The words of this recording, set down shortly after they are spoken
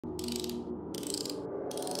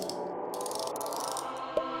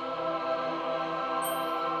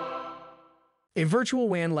A virtual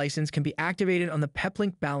WAN license can be activated on the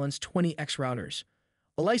Peplink Balance 20X routers.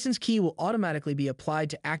 A license key will automatically be applied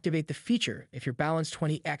to activate the feature if your Balance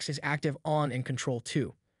 20X is active on and Control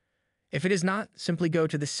 2. If it is not, simply go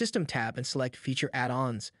to the System tab and select Feature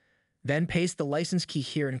Add-ons. Then paste the license key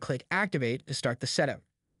here and click Activate to start the setup.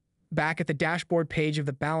 Back at the dashboard page of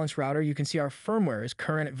the Balance router, you can see our firmware is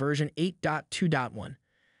current at version 8.2.1.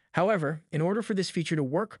 However, in order for this feature to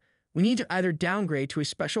work, we need to either downgrade to a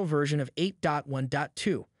special version of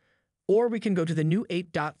 8.1.2, or we can go to the new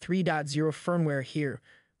 8.3.0 firmware here,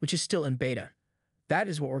 which is still in beta. That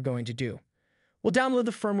is what we're going to do. We'll download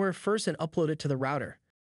the firmware first and upload it to the router.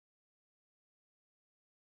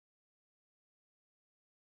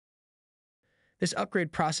 This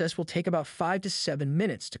upgrade process will take about 5 to 7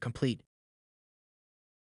 minutes to complete.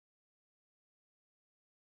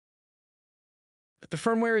 The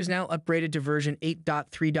firmware is now upgraded to version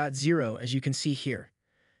 8.3.0, as you can see here.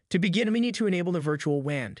 To begin, we need to enable the virtual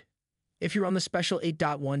WAN. If you're on the special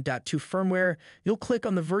 8.1.2 firmware, you'll click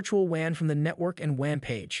on the virtual WAN from the Network and WAN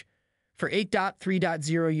page. For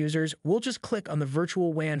 8.3.0 users, we'll just click on the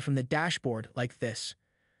virtual WAN from the dashboard like this.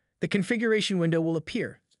 The configuration window will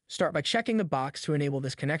appear. Start by checking the box to enable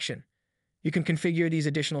this connection. You can configure these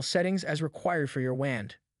additional settings as required for your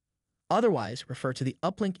WAN. Otherwise, refer to the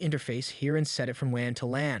uplink interface here and set it from WAN to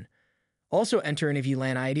LAN. Also enter an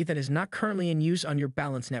VLAN ID that is not currently in use on your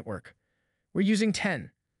Balance network. We're using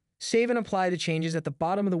 10. Save and apply the changes at the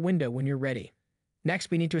bottom of the window when you're ready.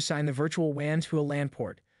 Next, we need to assign the virtual WAN to a LAN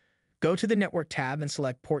port. Go to the Network tab and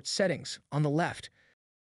select Port Settings on the left.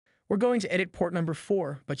 We're going to edit port number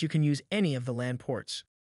 4, but you can use any of the LAN ports.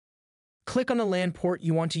 Click on the LAN port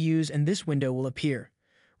you want to use and this window will appear.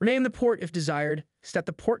 Rename the port if desired, set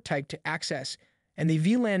the port type to access, and the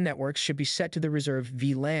VLAN networks should be set to the reserved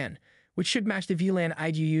VLAN, which should match the VLAN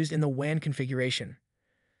ID used in the WAN configuration.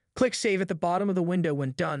 Click Save at the bottom of the window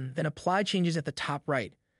when done, then apply changes at the top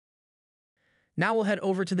right. Now we'll head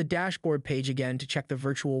over to the dashboard page again to check the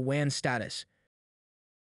virtual WAN status.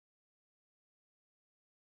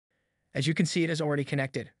 As you can see, it is already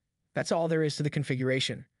connected. That's all there is to the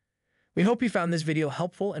configuration. We hope you found this video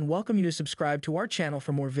helpful and welcome you to subscribe to our channel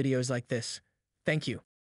for more videos like this. Thank you.